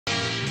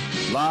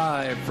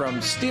Live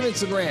from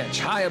Stevenson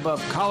Ranch, high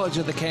above College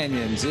of the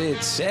Canyons,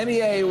 it's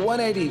MEA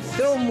 180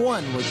 Film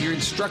 1 with your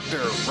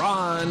instructor,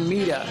 Ron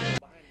Mita.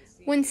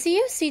 When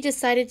COC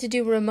decided to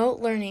do remote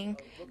learning,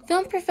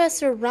 film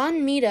professor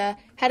Ron Mita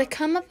had to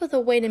come up with a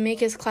way to make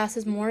his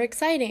classes more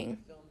exciting.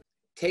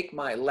 Take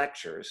my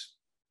lectures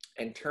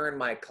and turn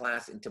my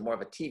class into more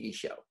of a TV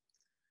show.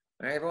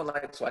 Right? Everyone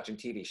likes watching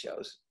TV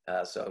shows.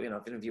 So,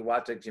 if you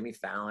watch like Jimmy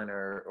Fallon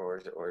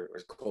or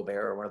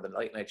Colbert or one of the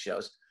late night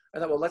shows, I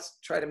thought, well, let's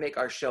try to make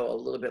our show a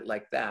little bit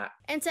like that.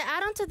 And to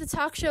add on to the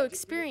talk show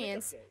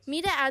experience,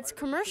 Mita adds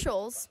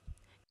commercials.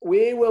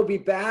 We will be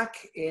back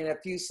in a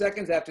few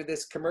seconds after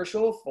this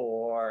commercial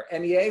for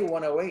MEA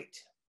 108.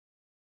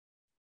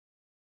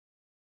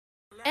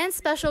 And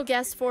special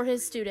guests for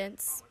his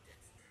students.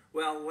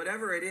 Well,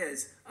 whatever it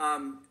is,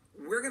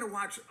 we're going to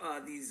watch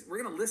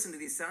we're going to listen to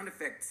these sound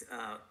effect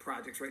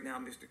projects right now,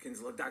 Mr.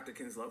 Kinslow, Dr.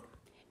 Kinslow.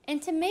 And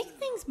to make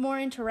things more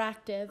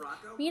interactive,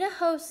 Mita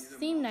hosts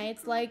theme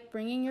nights like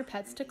bringing your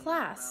pets to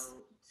class.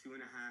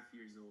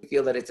 I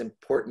feel that it's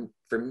important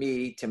for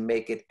me to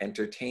make it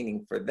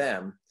entertaining for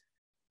them,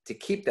 to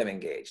keep them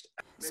engaged.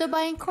 So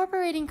by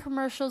incorporating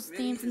commercials,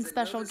 themes, and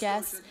special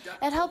guests,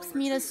 it helps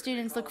Mita's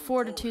students look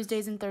forward to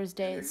Tuesdays and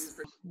Thursdays.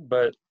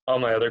 But all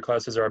my other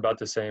classes are about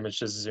the same. It's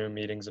just Zoom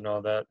meetings and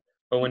all that.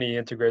 But when he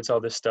integrates all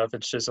this stuff,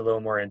 it's just a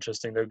little more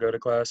interesting to go to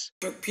class.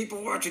 For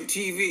people watching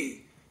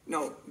TV,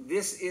 no,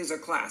 this is a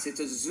class. It's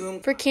a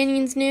Zoom. For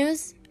Canyons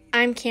News,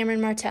 I'm Cameron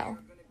Martell.